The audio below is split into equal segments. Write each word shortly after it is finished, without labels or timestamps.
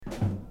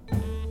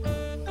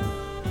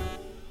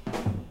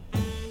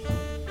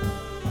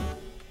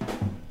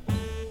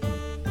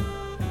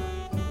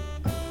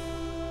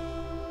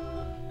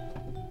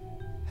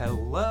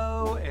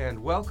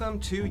welcome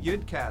to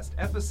Yudcast,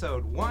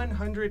 episode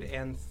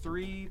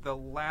 103, the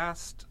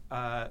last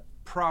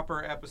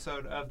proper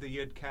episode of the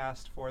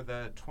Yudcast for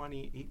the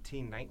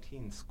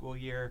 2018-19 school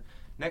year.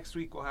 Next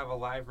week we'll have a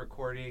live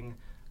recording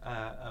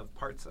of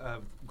parts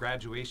of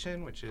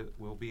graduation, which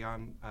will be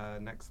on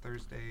next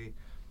Thursday,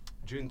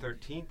 June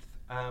 13th.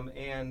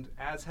 And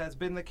as has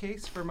been the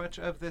case for much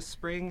of this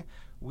spring,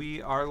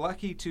 we are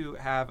lucky to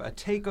have a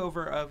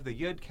takeover of the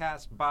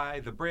Yudcast by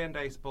the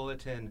Brandeis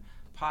Bulletin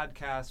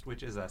podcast,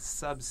 which is a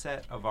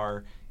subset of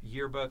our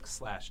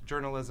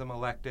yearbook/journalism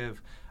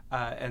elective.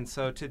 And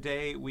so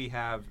today we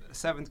have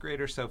 7th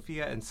grader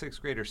Sophia and 6th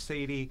grader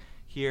Sadie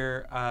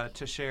here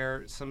to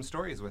share some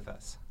stories with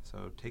us.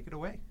 So take it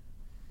away.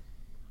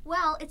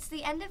 Well, it's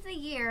the end of the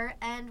year,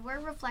 and we're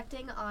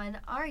reflecting on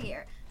our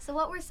year. So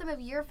what were some of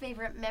your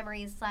favorite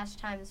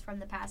memories/times from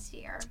the past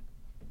year?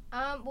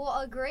 Well,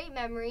 a great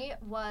memory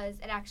was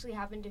it actually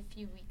happened a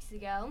few weeks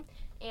ago,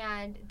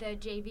 and the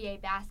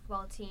JVA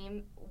basketball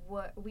team,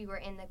 we were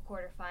in the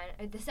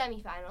the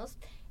semifinals,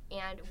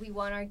 and we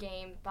won our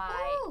game by,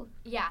 Ooh.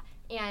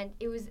 and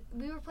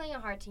we were playing a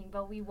hard team,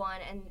 but we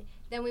won, and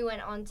then we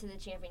went on to the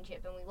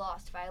championship, and we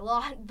lost by a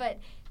lot, but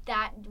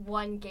that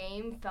one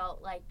game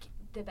felt like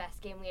the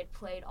best game we had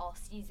played all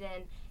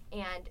season,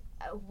 and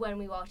when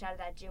we walked out of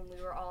that gym,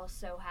 we were all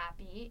so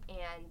happy,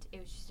 and it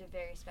was just a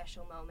very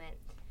special moment.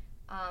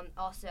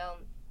 Also,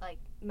 like,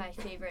 my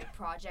favorite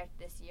project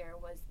this year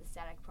was the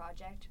static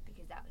project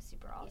because that was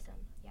super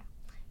awesome. Yeah.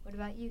 What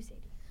about you,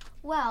 Sadie?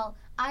 Well,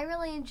 I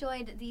really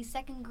enjoyed the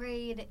 2nd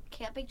grade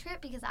camping trip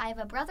because I have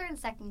a brother in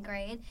 2nd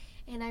grade,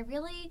 and I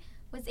really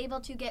was able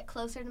to get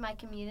closer to my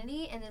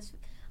community in this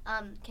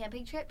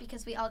camping trip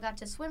because we all got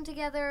to swim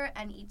together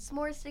and eat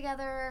s'mores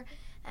together,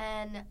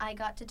 and I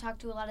got to talk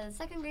to a lot of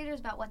the 2nd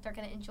graders about what they're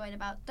going to enjoy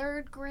about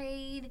 3rd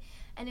grade,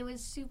 and it was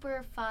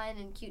super fun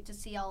and cute to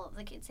see all of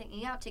the kids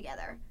hanging out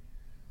together.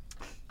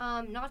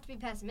 Not to be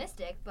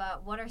pessimistic,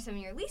 but what are some of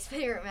your least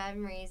favorite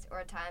memories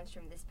or times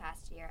from this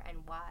past year, and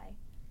why?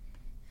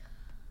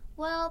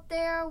 Well,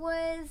 there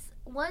was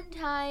one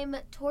time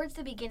towards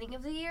the beginning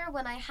of the year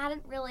when I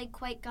hadn't really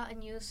quite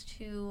gotten used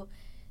to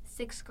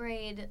 6th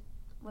grade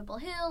Whipple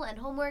Hill and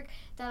homework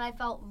that I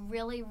felt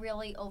really,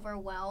 really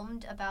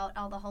overwhelmed about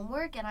all the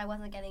homework, and I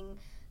wasn't getting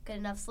good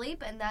enough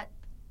sleep. And that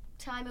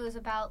time it was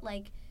about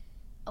like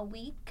a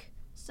week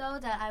so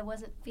that I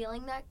wasn't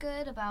feeling that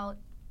good about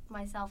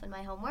myself and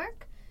my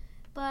homework.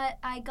 But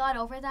I got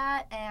over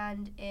that,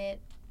 and it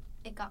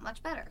got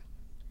much better.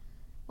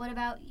 What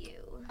about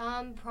you?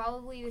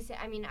 Probably the same.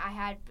 I mean, I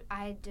had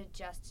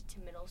adjusted to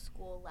middle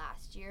school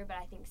last year, but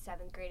I think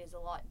 7th grade is a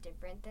lot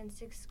different than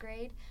 6th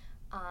grade.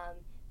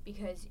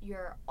 Because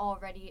you're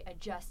already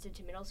adjusted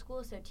to middle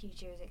school, so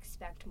teachers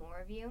expect more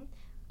of you.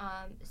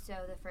 So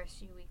the first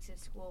few weeks of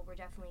school were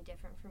definitely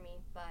different for me,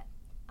 but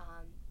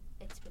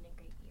it's been a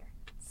great year.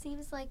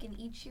 Seems like in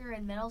each year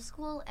in middle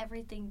school,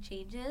 everything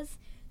changes,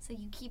 so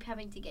you keep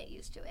having to get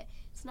used to it.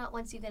 It's not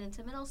once you get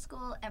into middle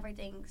school,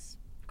 everything's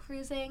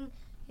cruising.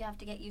 You have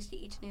to get used to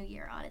each new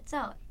year on its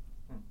own.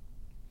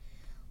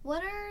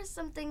 What are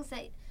some things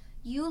that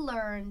you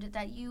learned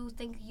that you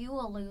think you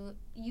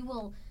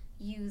will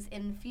use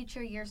in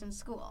future years in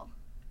school?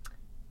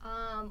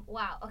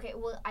 Wow. Okay,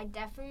 well,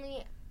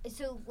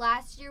 so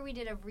last year we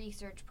did a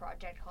research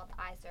project called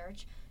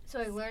iSearch. So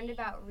I learned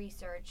about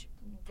research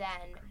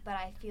then, but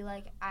I feel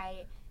like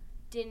I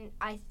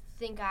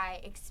think I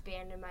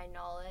expanded my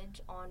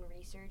knowledge on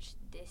research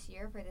this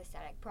year for the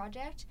static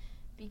project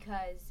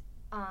because,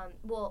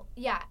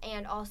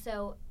 and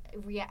also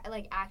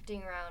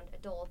acting around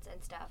adults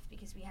and stuff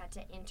because we had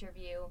to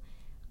interview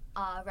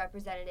a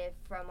representative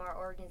from our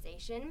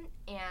organization,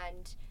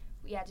 and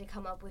we had to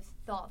come up with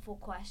thoughtful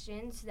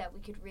questions so that we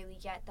could really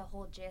get the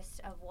whole gist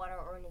of what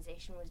our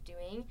organization was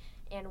doing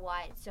and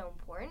why it's so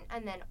important.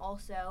 And then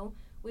also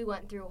we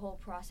went through a whole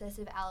process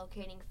of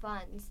allocating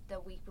funds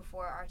the week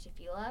before our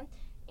Tefillah,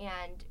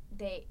 and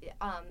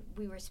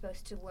we were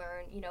supposed to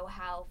learn,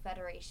 how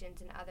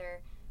federations and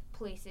other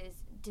places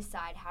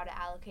decide how to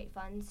allocate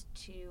funds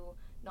to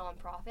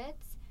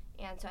nonprofits,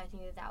 and so I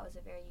think that was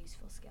a very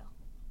useful skill.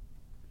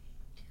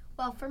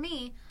 Well, for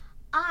me,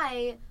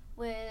 I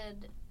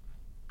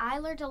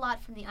learned a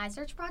lot from the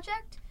iSearch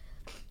project,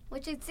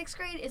 which in 6th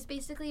grade is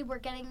basically we're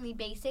getting the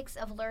basics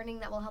of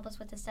learning that will help us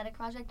with the static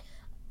project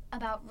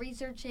about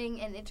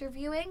researching and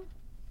interviewing.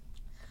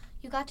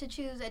 You got to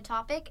choose a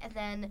topic and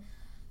then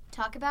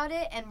talk about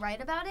it and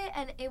write about it,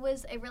 and it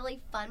was a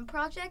really fun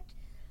project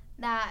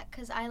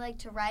because I like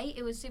to write.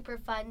 It was super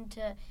fun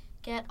to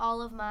get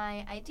all of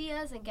my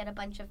ideas and get a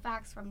bunch of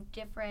facts from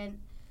different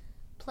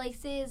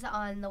places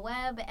on the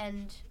web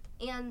and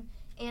in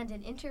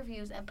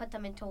interviews and put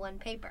them into one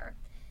paper.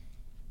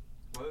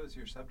 What was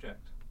your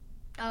subject?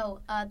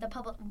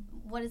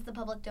 What is the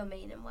public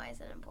domain and why is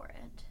it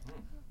important?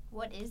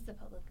 What is the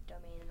public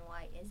domain and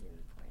why is it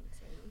important,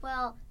 Sadie?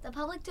 Well, the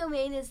public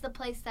domain is the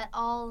place that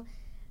all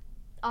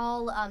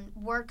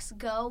works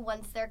go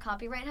once their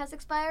copyright has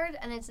expired,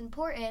 and it's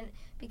important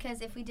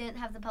because if we didn't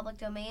have the public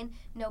domain,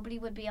 nobody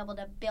would be able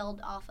to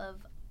build off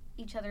of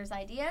each other's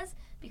ideas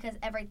because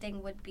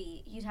everything would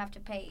be, you'd have to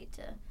pay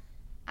to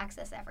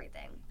access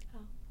everything. Oh.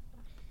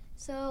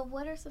 So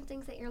what are some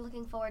things that you're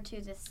looking forward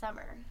to this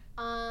summer?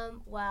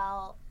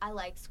 Well, I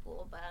like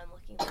school, but I'm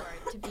looking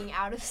forward to being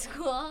out of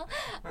school.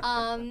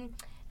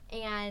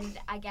 And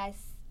I guess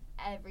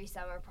every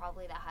summer,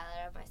 probably the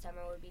highlight of my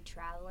summer would be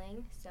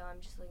traveling. So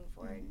I'm just looking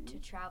forward to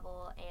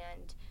travel,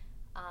 and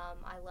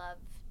I love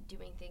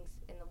doing things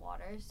in the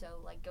water. So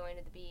like going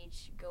to the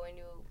beach, going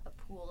to a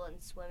pool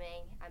and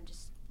swimming. I'm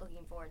just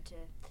looking forward to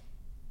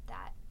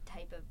that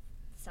type of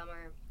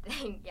summer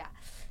thing. Yeah.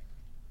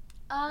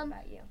 What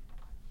about you?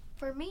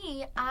 For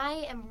me,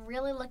 I am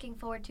really looking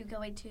forward to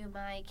going to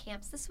my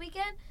camps this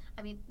weekend.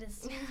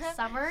 This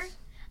summer.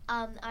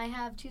 I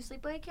have 2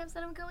 sleepaway camps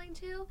that I'm going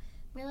to.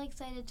 I'm really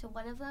excited to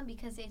one of them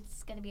because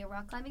it's going to be a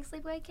rock climbing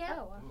sleepaway camp.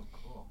 Oh, wow. Ooh,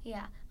 cool.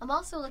 Yeah. I'm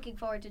also looking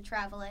forward to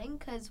traveling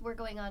because we're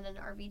going on an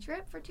RV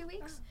trip for 2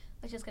 weeks,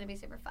 which is going to be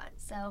super fun.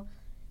 So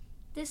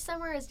this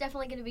summer is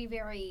definitely going to be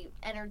very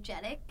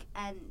energetic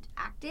and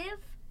active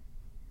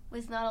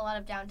with not a lot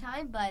of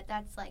downtime, but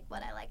that's like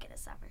what I like in a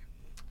summer.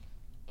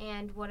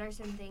 And what are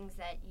some things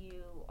that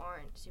you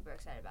aren't super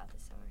excited about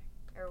this summer?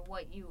 Or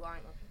what you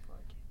aren't looking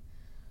forward to?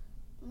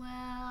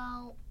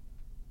 Well,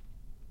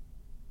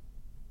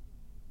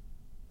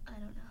 I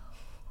don't know.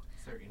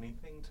 Is there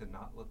anything to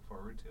not look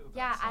forward to about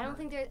Yeah, summer? I don't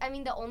think there's,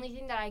 the only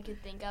thing that I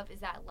could think of is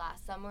that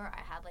last summer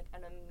I had like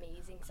an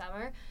amazing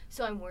summer.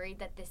 So I'm worried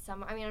that this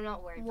summer, I'm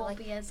not worried, Won't but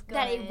like be as good.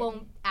 that it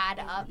won't add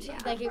up. Yeah.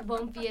 Like it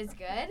won't be as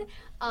good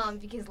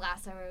because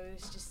last summer it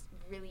was just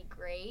really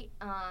great.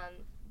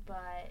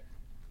 But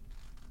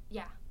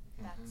yeah,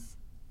 that's.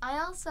 I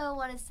also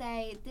want to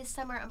say this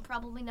summer I'm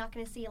probably not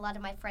going to see a lot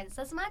of my friends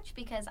as much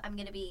because I'm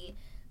going to be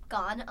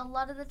gone a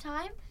lot of the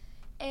time.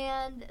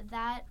 And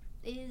that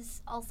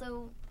is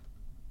also,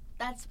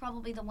 that's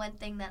probably the one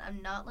thing that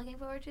I'm not looking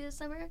forward to this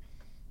summer.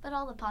 But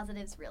all the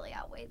positives really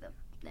outweigh the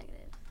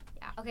negative.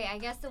 Yeah. Okay, I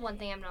guess the one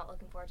thing I'm not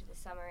looking forward to this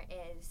summer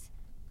is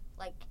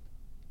like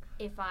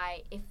if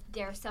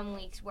there are some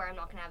weeks where I'm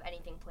not gonna have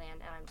anything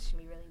planned and I'm just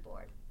gonna be really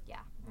bored. Yeah.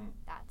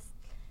 That's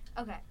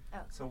okay. Oh.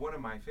 So one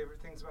of my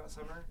favorite things about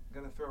summer,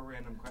 gonna throw a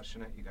random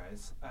question at you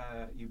guys,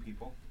 you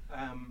people,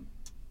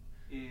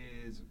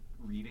 is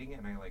reading,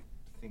 and I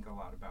think a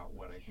lot about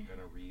what I'm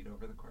gonna read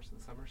over the course of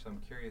the summer. So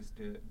I'm curious,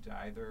 do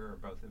either or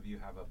both of you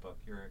have a book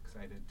you're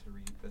excited to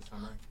read this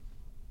summer?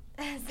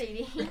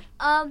 Sadie.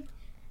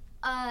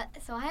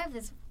 So I have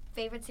this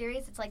favorite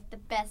series. It's like the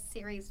best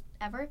series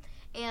ever,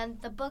 and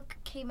the book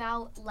came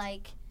out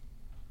like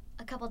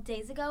a couple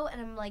days ago, and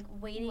I'm like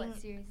waiting.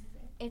 What series is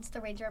it? It's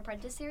the Ranger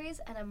Apprentice series,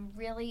 and I'm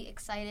really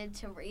excited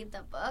to read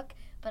the book,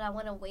 but I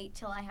want to wait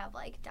till I have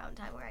like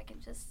downtime where I can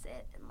just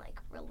sit and like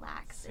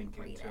relax Sink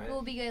and read into it. it. It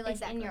will be good like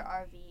Exactly. in your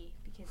RV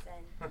because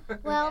then.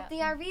 Well, Yeah.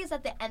 the RV is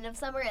at the end of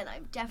summer, and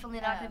I'm definitely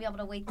not going to be able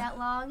to wait that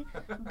long,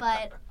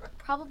 but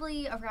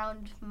probably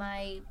around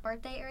my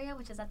birthday area,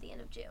 which is at the end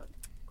of June.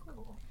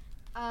 Cool.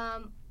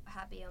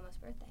 Happy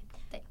almost birthday.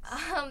 Thanks.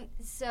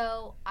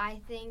 So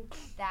I think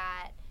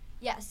that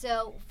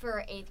so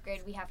for 8th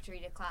grade we have to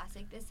read a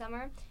classic this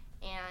summer,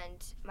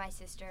 and my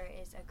sister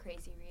is a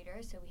crazy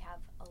reader, so we have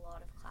a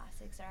lot of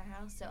classics at our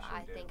house. So You sure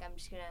I do. think I'm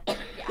just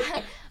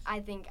gonna I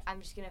think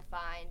I'm just gonna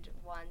find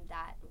one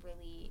that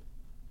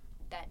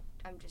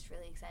I'm just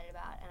really excited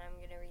about, and I'm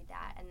gonna read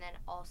that. And then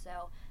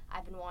also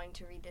I've been wanting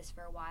to read this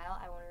for a while.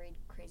 I want to read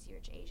Crazy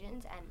Rich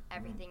Asians and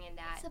everything in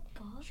that It's a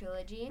book.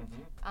 trilogy,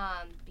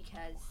 Mhm.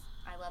 because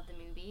I love the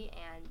movie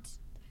and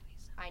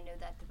I know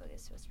that the book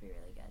is supposed to be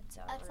really good,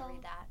 so I want to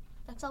read that.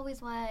 That's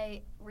always why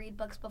I read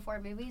books before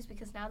movies,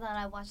 because now that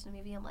I watch the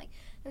movie, I'm like,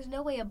 there's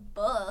no way a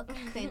book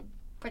could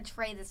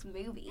portray this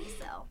movie.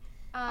 So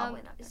I'll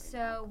wait on every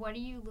So what are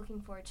you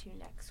looking forward to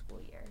next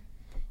school year?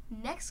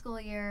 next school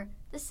year,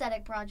 the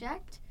SETIC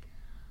project.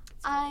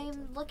 That's what they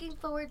I'm looking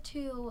forward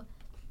to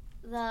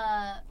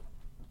the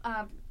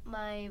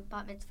my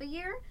bat mitzvah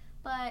year,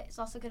 but it's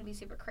also going to be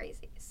super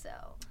crazy.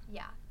 So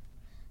Yeah.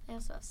 I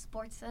also have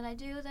sports that I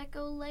do that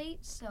go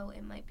late, so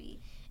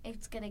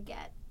it's going to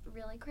get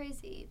really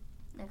crazy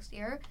next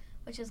year,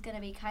 which is going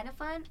to be kind of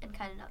fun and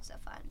kind of not so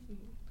fun.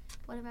 Mhm.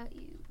 What about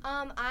you?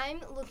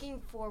 I'm looking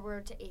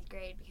forward to 8th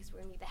grade because we're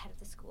going to be the head of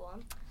the school.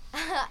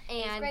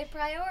 And Great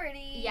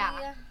priority.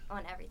 Yeah.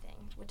 On everything,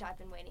 which I've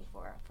been waiting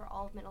for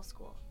all of middle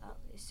school. Oh,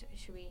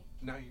 should we?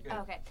 No, you're good.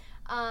 Oh, okay.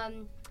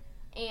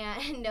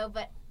 And no,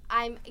 but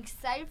I'm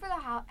excited for the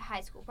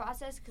high school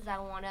process because I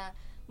want to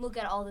look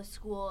at all the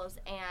schools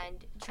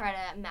and try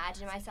to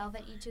imagine myself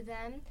at each of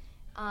them.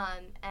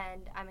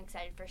 And I'm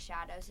excited for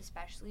shadows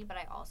especially, but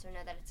I also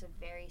know that it's a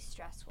very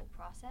stressful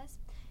process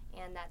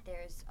and that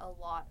there's a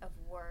lot of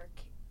work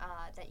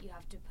that you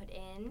have to put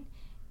in.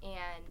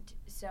 And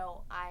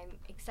so I'm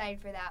excited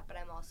for that, but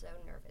I'm also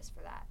nervous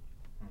for that.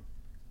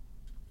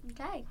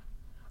 Okay.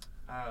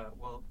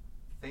 Well,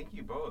 thank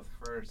you both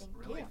for Thank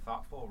really you.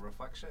 thoughtful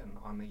reflection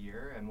on the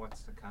year and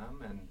what's to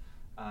come.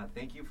 And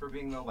thank you for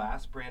being the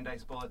last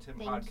Brandeis Bulletin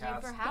Thank you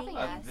podcast for having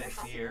of us.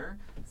 this year.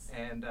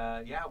 And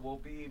we'll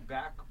be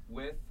back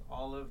with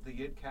all of the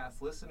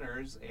Yidcast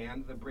listeners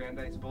and the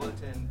Brandeis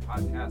Bulletin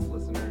podcast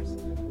listeners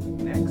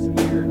next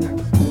year,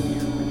 next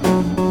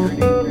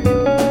school year.